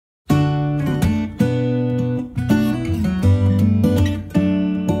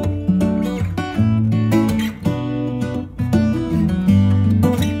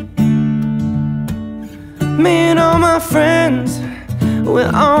my friends, we're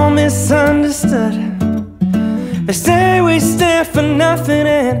all misunderstood. They say we stand for nothing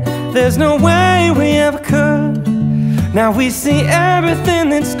and there's no way we ever could. Now we see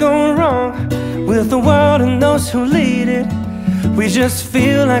everything that's going wrong with the world and those who lead it. We just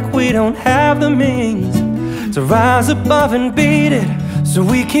feel like we don't have the means to rise above and beat it. So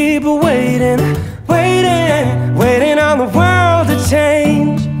we keep waiting, waiting, waiting on the world to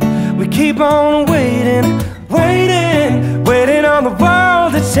change. We keep on waiting, waiting, waiting on the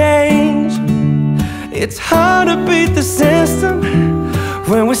world to change. It's hard to beat the system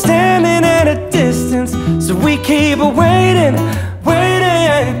when we're standing at a distance. So we keep waiting,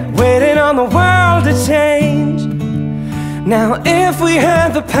 waiting, waiting on the world to change. Now if we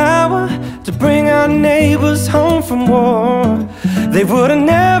had the power to bring our neighbors home from war, they would have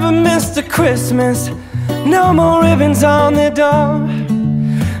never missed a Christmas, no more ribbons on their door.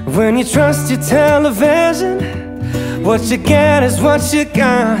 When you trust your television, what you get is what you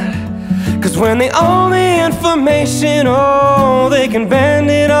got. Cause when they own the information, oh, they can bend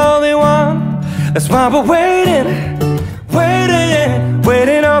it all they want. That's why we're waiting, waiting,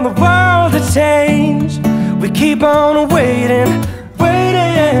 waiting on the world to change. We keep on waiting,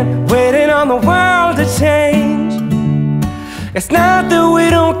 waiting, waiting on the world to change. It's not that we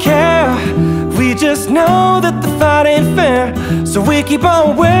don't care, we just know that the fight ain't fair. So we keep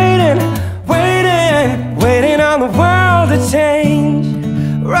on waiting, waiting, waiting on the world to change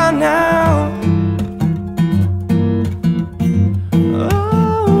right now.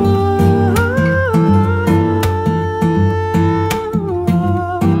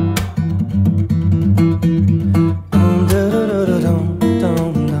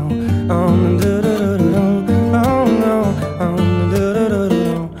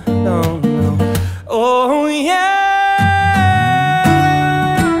 Oh yeah.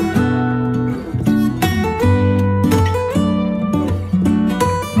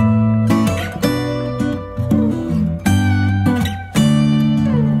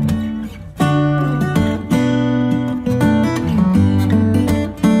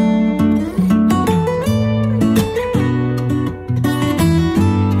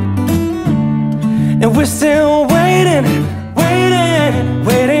 And we're still waiting, waiting,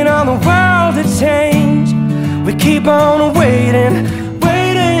 waiting on the world to change. We keep on waiting,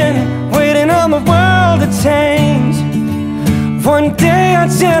 waiting, waiting on the world to change. One day our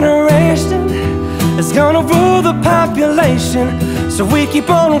generation is gonna rule the population. So we keep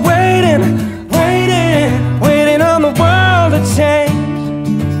on waiting, waiting, waiting on the world to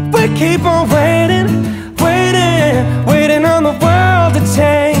change. We keep on waiting, waiting, waiting on the world to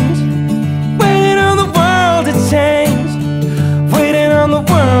change. Waiting on the world to change, waiting on the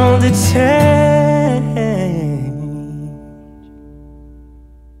world to change.